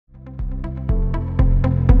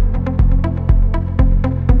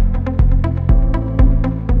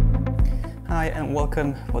and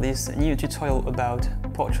welcome for this new tutorial about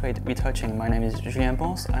portrait retouching. My name is Julien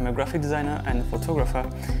Ponce. I'm a graphic designer and photographer,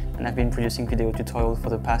 and I've been producing video tutorials for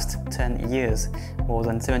the past 10 years. More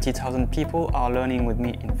than 70,000 people are learning with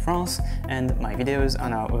me in France, and my videos are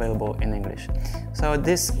now available in English. So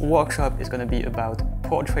this workshop is going to be about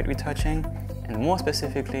portrait retouching, and more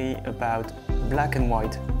specifically about black and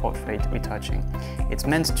white portrait retouching. It's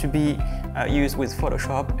meant to be used with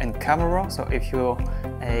Photoshop and Camera, so if you're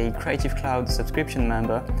a Creative Cloud subscription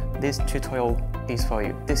member, this tutorial is for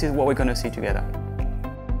you. This is what we're going to see together.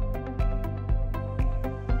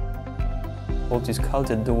 Or to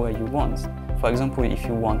sculpt it the way you want. For example, if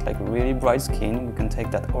you want like really bright skin, we can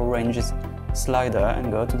take that orange slider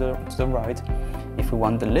and go to the right. If we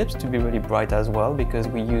want the lips to be really bright as well, because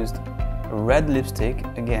we used red lipstick,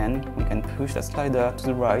 again, we can push that slider to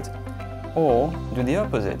the right, or do the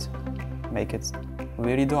opposite, make it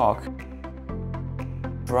really dark.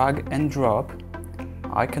 Drag and drop,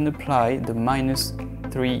 I can apply the minus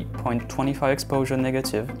 3.25 exposure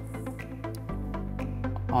negative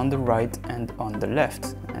on the right and on the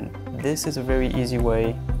left, and this is a very easy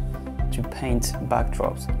way to paint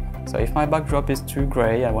backdrops. So if my backdrop is too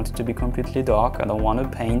grey, I want it to be completely dark, I don't want to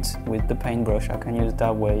paint with the paintbrush, I can use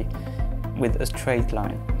that way with a straight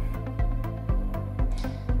line.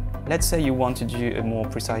 Let's say you want to do a more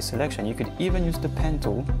precise selection. You could even use the pen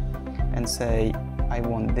tool and say, I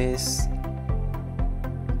want this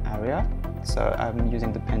area. So I'm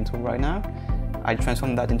using the pen tool right now. I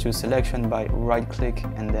transform that into a selection by right click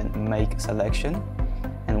and then make selection.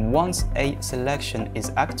 And once a selection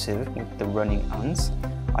is active with the running ons,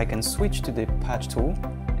 I can switch to the patch tool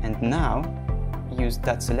and now use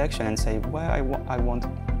that selection and say where I want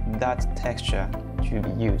that texture to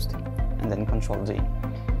be used, and then Ctrl D.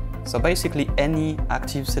 So basically any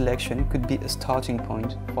active selection could be a starting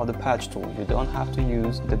point for the patch tool. You don't have to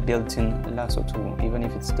use the built-in lasso tool, even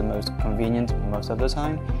if it's the most convenient most of the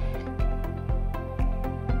time.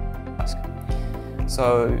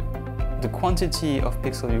 So the quantity of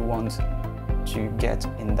pixels you want to get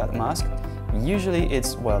in that mask, usually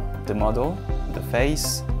it's, well, the model, the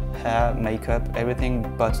face, hair, makeup, everything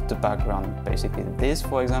but the background. Basically this,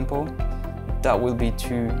 for example, that will be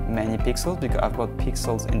too many pixels because I've got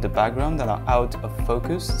pixels in the background that are out of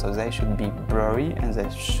focus, so they should be blurry and they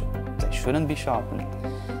shouldn't be sharpened.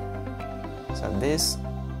 So this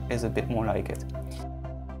is a bit more like it.